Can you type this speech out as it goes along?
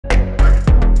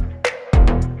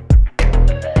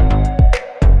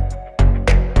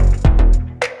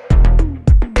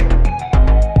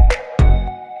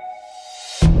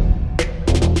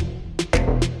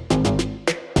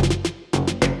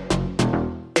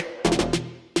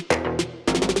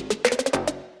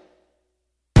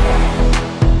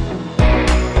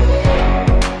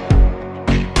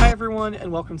everyone,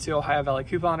 and welcome to Ohio Valley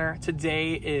Couponer.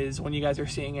 Today is when you guys are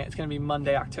seeing it. It's going to be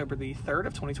Monday, October the 3rd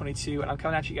of 2022, and I'm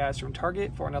coming at you guys from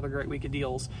Target for another great week of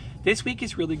deals. This week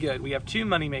is really good. We have 2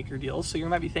 Moneymaker deals, so you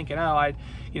might be thinking, oh,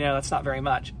 that's not very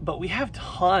much. But we have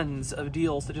tons of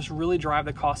deals that just really drive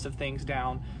the cost of things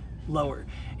down lower.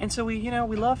 And so we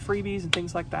love freebies and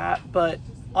things like that, but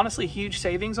honestly, huge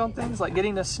savings on things like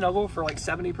getting this Snuggle for like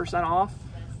 70% off.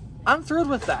 I'm thrilled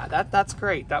with that. That's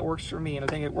great. That works for me, and I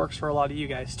think it works for a lot of you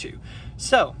guys too.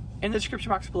 So in the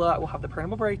description box below, I will have the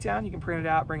printable breakdown. You can print it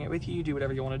out, bring it with you, do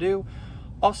whatever you want to do.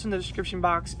 Also in the description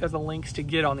box are the links to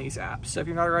get on these apps. So if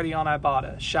you're not already on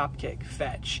Ibotta, Shopkick,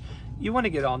 Fetch, you want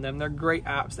to get on them. They're great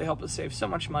apps. They help us save so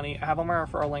much money. I have all my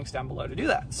referral links down below to do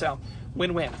that. So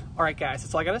win-win. All right, guys,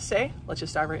 that's all I got to say. Let's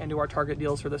just dive right into our Target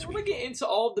deals for this week. Before we get into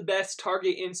all of the best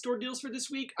Target in-store deals for this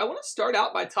week, I want to start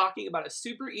out by talking about a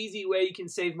super easy way you can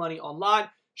save money online,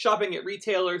 shopping at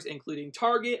retailers including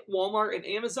Target, Walmart, and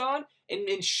Amazon, and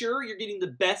ensure you're getting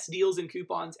the best deals and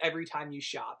coupons every time you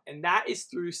shop. And that is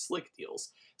through Slick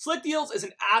Deals. Slick Deals is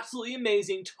an absolutely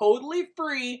amazing, totally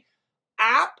free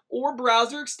app or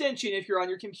browser extension if you're on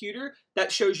your computer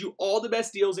that shows you all the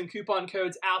best deals and coupon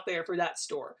codes out there for that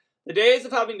store. The days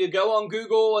of having to go on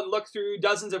Google and look through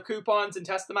dozens of coupons and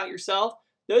test them out yourself,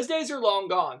 those days are long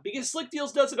gone because Slick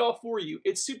Deals does it all for you.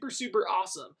 It's super, super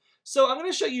awesome. So I'm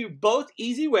going to show you both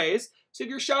easy ways. So if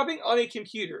you're shopping on a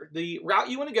computer, the route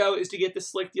you want to go is to get the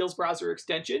Slick Deals browser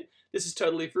extension. This is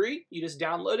totally free. You just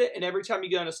download it, and every time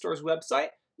you go on a store's website,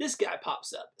 this guy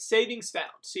pops up, Savings Found.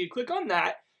 So you click on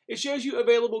that. It shows you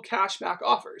available cashback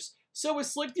offers. So with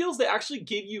Slick Deals, they actually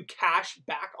give you cash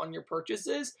back on your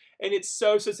purchases, and it's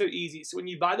so easy. So when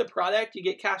you buy the product, you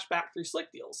get cash back through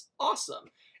Slick Deals. Awesome.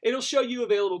 It'll show you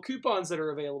available coupons that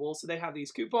are available. So they have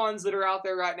these coupons that are out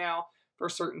there right now for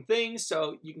certain things,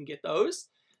 so you can get those.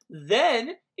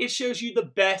 Then it shows you the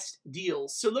best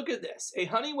deals. So look at this. A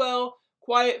Honeywell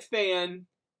Quiet Fan,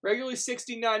 regularly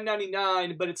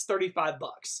 $69.99, but it's 35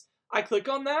 bucks. I click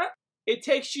on that. It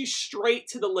takes you straight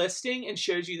to the listing and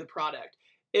shows you the product.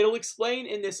 It'll explain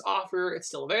in this offer it's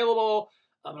still available.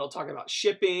 It'll talk about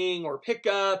shipping or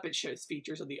pickup. It shows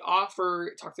features of the offer.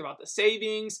 It talks about the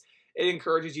savings. It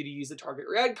encourages you to use the Target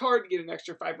Red card to get an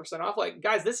extra 5% off. Like,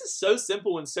 guys, this is so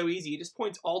simple and so easy. It just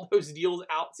points all those deals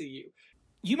out to you.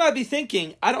 You might be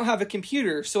thinking, I don't have a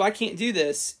computer, so I can't do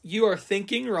this. You are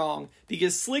thinking wrong,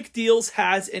 because Slick Deals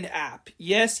has an app.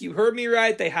 Yes, you heard me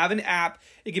right. They have an app.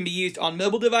 It can be used on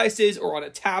mobile devices or on a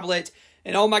tablet.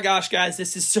 And oh my gosh, guys,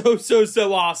 this is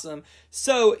so awesome.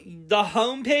 So the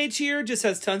home page here just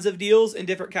has tons of deals in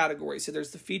different categories. So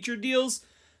there's the featured deals,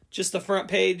 just the front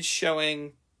page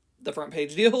showing the front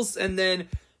page deals, and then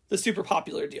the super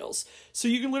popular deals. So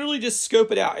you can literally just scope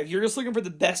it out. If you're just looking for the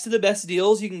best of the best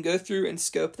deals, you can go through and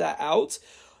scope that out.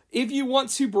 If you want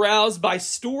to browse by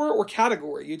store or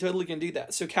category, you totally can do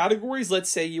that. So categories, let's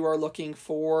say you are looking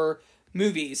for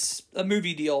movies, a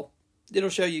movie deal. It'll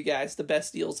show you guys the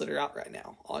best deals that are out right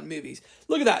now on movies.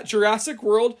 Look at that. Jurassic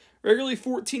World, regularly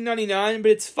 $14.99,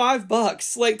 but it's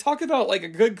 $5. Like, talk about like a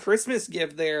good Christmas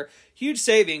gift there. Huge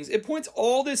savings. It points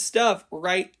all this stuff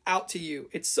right out to you.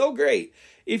 It's so great.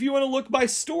 If you want to look by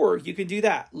store, you can do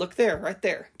that. Look there, right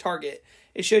there, Target.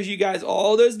 It shows you guys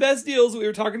all those best deals that we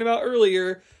were talking about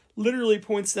earlier. Literally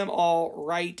points them all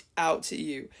right out to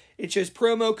you. It shows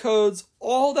promo codes,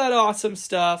 all that awesome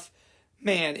stuff.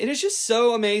 Man, it is just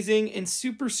so amazing and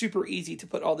super easy to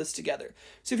put all this together.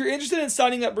 So if you're interested in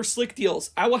signing up for Slick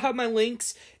Deals, I will have my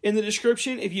links in the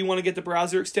description. If you want to get the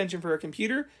browser extension for a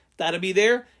computer, that'll be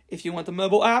there. If you want the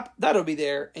mobile app, that'll be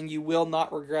there, and you will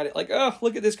not regret it. Like, oh,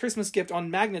 look at this Christmas gift on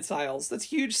magnet tiles. That's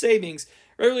huge savings.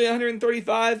 Earlier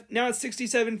 $135, now it's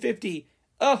 $67.50.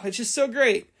 Oh, it's just so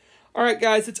great. All right,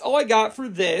 guys, that's all I got for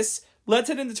this. Let's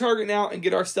head into Target now and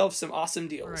get ourselves some awesome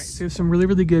deals. All right, so some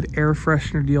really good air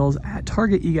freshener deals at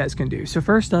Target you guys can do. So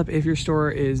first up, if your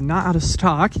store is not out of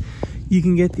stock, you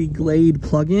can get the Glade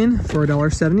plug-in for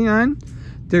 $1.79.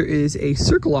 There is a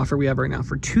circle offer we have right now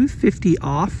for $2.50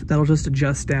 off. That'll just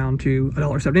adjust down to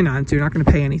 $1.79, so you're not going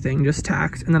to pay anything, just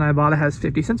tax. And then Ibotta has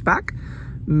 50 cents back,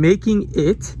 making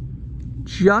it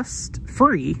just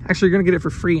free. Actually, you're going to get it for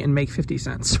free and make 50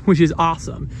 cents, which is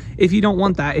awesome. If you don't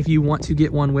want that, if you want to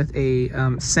get one with a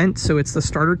scent, so it's the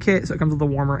starter kit, so it comes with a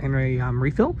warmer and a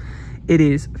refill, it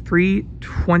is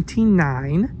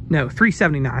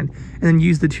 $3.79, and then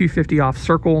use the $2.50 off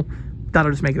circle.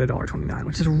 That'll just make it $1.29,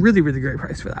 which is a really great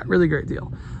price for that. Really great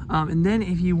deal. And then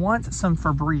if you want some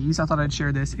Febreze, I thought I'd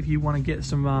share this. If you want to get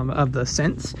some of the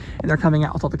scents, and they're coming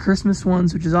out with all the Christmas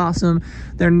ones, which is awesome.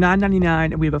 They're $9.99,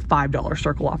 and we have a $5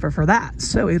 circle offer for that.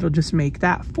 So it'll just make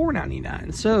that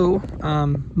 $4.99. So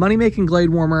Money Making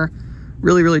Glade Warmer,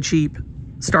 really cheap.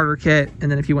 starter kit.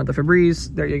 And then if you want the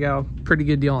Febreze, there you go. Pretty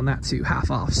good deal on that too, half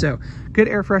off. So good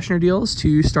air freshener deals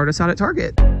to start us out at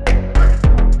Target.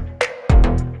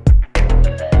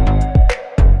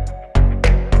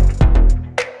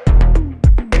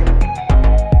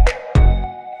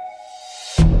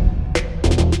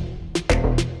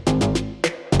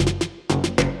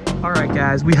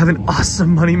 Guys, we have an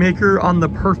awesome moneymaker on the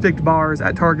perfect bars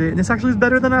at Target, and this actually is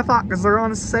better than I thought because they're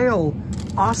on sale.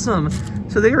 Awesome.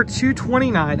 So they are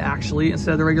 $2.29 actually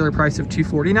instead of the regular price of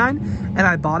 $2.49, and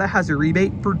Ibotta has a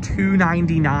rebate for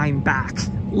 $2.99 back,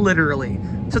 literally.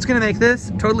 So it's gonna make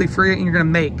this totally free, and you're gonna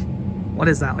make, what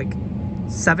is that, like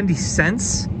 70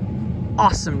 cents?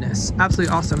 Awesomeness,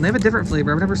 absolutely awesome. They have a different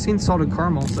flavor. I've never seen salted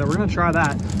caramel, so we're gonna try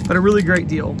that, but a really great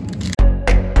deal.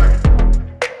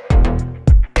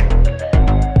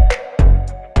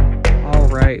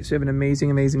 So we have an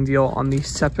amazing deal on the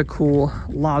Sepicool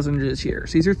lozenges here.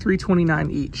 So these are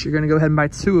 $3.29 each. You're gonna go ahead and buy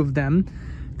 2 of them.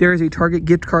 There is a Target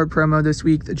gift card promo this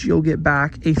week that you'll get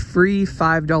back a free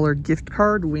 $5 gift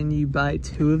card when you buy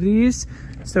 2 of these.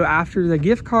 So after the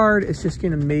gift card, it's just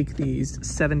gonna make these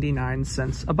 79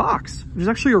 cents a box, which is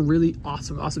actually a really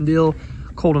awesome deal.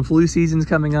 Cold and flu season's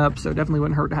coming up, so definitely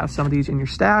wouldn't hurt to have some of these in your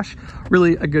stash.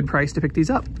 Really a good price to pick these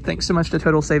up. Thanks so much to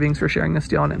Total Savings for sharing this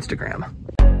deal on Instagram.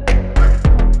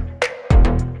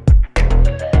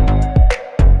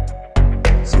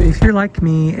 If you're like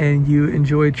me and you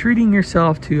enjoy treating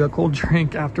yourself to a cold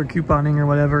drink after couponing or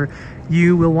whatever,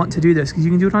 you will want to do this because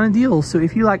you can do it on a deal. So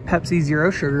if you like Pepsi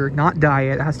Zero Sugar, not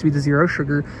diet, it has to be the Zero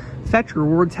Sugar, Fetch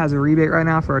Rewards has a rebate right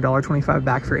now for $1.25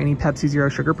 back for any Pepsi Zero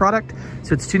Sugar product.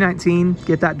 So it's $2.19,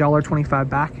 get that $1.25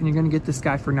 back, and you're gonna get this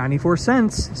guy for 94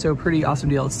 cents. So pretty awesome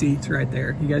deal. Let's see, it's right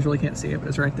there. You guys really can't see it, but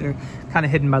it's right there, kind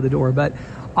of hidden by the door, but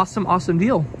awesome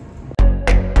deal.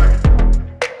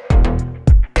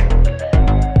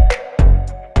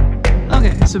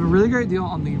 So a really great deal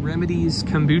on the Remedies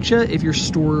kombucha if your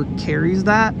store carries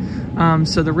that.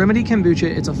 So the Remedy kombucha,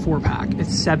 it's a 4-pack. It's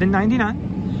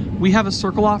 $7.99. We have a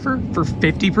circle offer for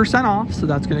 50% off, so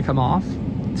that's gonna come off.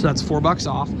 So that's $4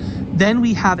 off. Then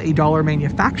we have a dollar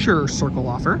manufacturer circle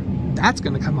offer. That's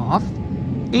gonna come off.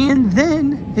 And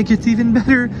then it gets even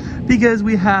better because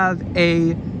we have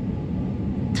a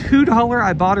 $2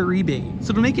 Ibotta rebate.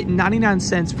 So it'll make it 99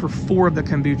 cents for 4 of the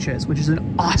kombuchas, which is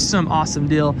an awesome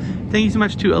deal. Thank you so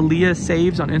much to Aaliyah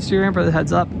Saves on Instagram for the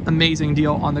heads up. Amazing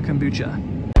deal on the kombucha.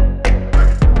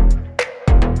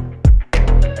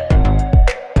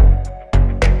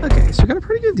 Okay, so we got a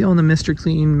pretty good deal on the Mr.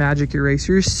 Clean Magic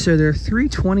Erasers. So they're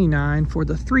 $3.29 for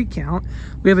the 3 count.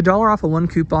 We have $1 off of 1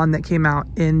 coupon that came out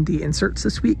in the inserts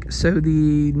this week. So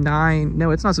the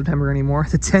no, it's not September anymore.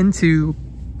 The 10-2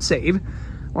 save.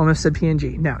 Almost said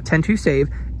PNG. No, 10-2 save,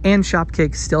 and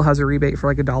Shopkick still has a rebate for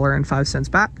like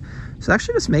 $1.05 back. So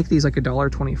actually just make these like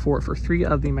 $1.24 for 3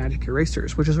 of the Magic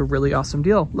Erasers, which is a really awesome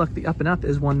deal. Look, the up and up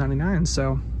is $1.99,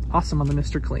 so awesome on the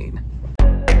Mr. Clean.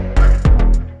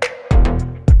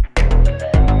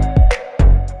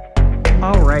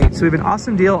 All right, so we have an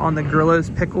awesome deal on the Grillo's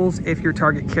pickles if your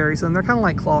Target carries them. They're kind of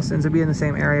like Clausen's, they'd be in the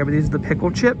same area, but these are the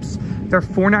pickle chips. They're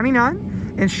 $4.99.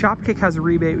 And Shopkick has a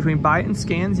rebate between buy it and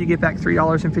scans. You get back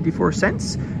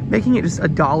 $3.54, making it just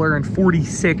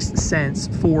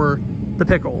 $1.46 for the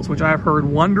pickles, which I've heard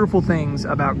wonderful things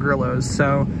about Grillo's.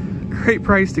 So great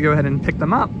price to go ahead and pick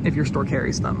them up if your store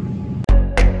carries them.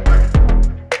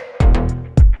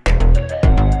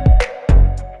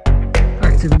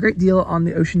 So we have a great deal on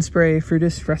the Ocean Spray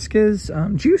Frutas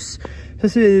Frescas juice.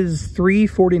 This is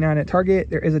 $3.49 at Target.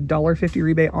 There is a $1.50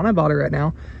 rebate on Ibotta right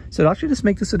now. So it'll actually just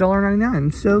make this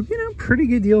 $1.99. So, you know, pretty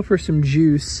good deal for some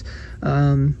juice.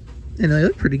 And they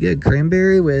look pretty good.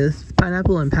 Cranberry with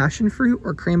pineapple and passion fruit,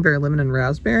 or cranberry, lemon, and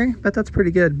raspberry. Bet that's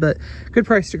pretty good, but good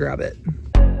price to grab it.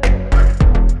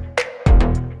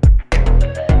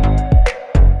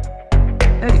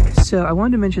 So I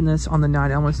wanted to mention this on the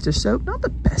 9 Elements dish soap. Not the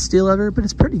best deal ever, but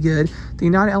it's pretty good. The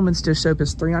 9 Elements dish soap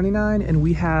is $3.99, and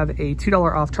we have a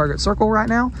 $2 off Target Circle right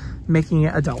now, making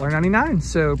it $1.99.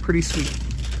 So pretty sweet.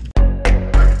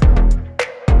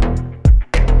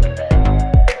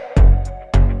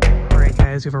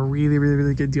 We have a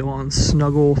really good deal on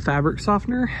Snuggle fabric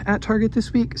softener at Target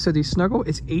this week. So the Snuggle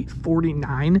is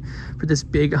 $8.49 for this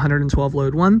big 112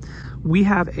 load one. We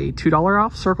have a $2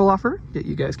 off Circle offer that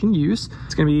you guys can use.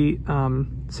 It's going to be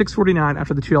 $6.49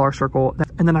 after the $2 Circle,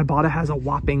 And then Ibotta has a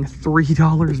whopping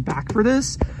 $3 back for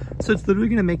this. So it's literally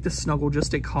gonna make the Snuggle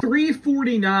just a cost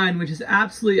 $3.49, which is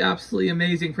absolutely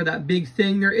amazing for that big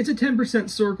thing there. It's a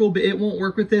 10% circle, but it won't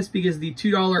work with this because the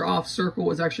 $2 off circle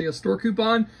is actually a store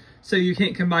coupon. So you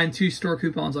can't combine 2 store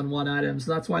coupons on one item.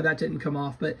 So that's why that didn't come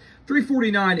off. But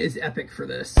 $3.49 is epic for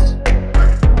this.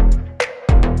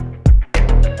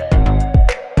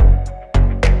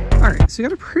 Alright, so you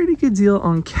got a pretty good deal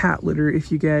on cat litter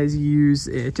if you guys use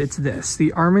it. It's this,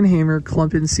 the Arm & Hammer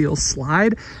Clump and Seal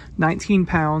Slide, 19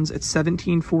 pounds, it's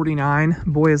 $17.49.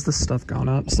 Boy, has this stuff gone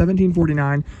up,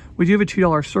 $17.49. We do have a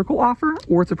 $2 circle offer,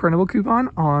 or it's a printable coupon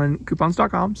on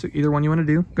coupons.com, so either one you want to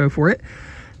do, go for it.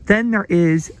 Then there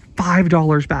is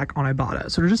 $5 back on Ibotta,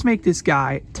 so to just make this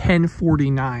guy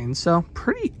 $10.49, so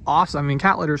pretty awesome. I mean,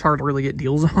 cat litter is hard to really get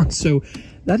deals on, so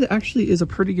that actually is a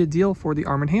pretty good deal for the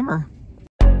Arm & Hammer.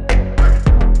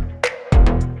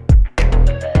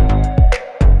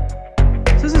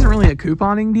 Really a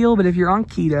couponing deal, but if you're on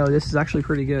keto, this is actually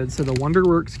pretty good. So the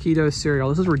Wonderworks keto cereal,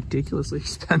 this is ridiculously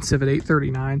expensive at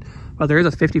 $8.39, but there is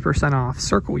a 50% off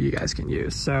circle you guys can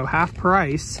use, so half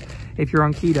price if you're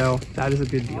on keto. That is a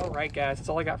good deal. All right guys, that's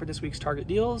all I got for this week's Target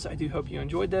deals. I do hope you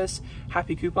enjoyed this.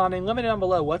 Happy couponing. Let me know down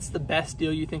below, what's the best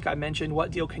deal you think I mentioned?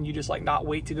 What deal can you just like not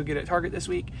wait to go get at Target this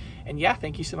week? And yeah,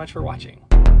 thank you so much for watching.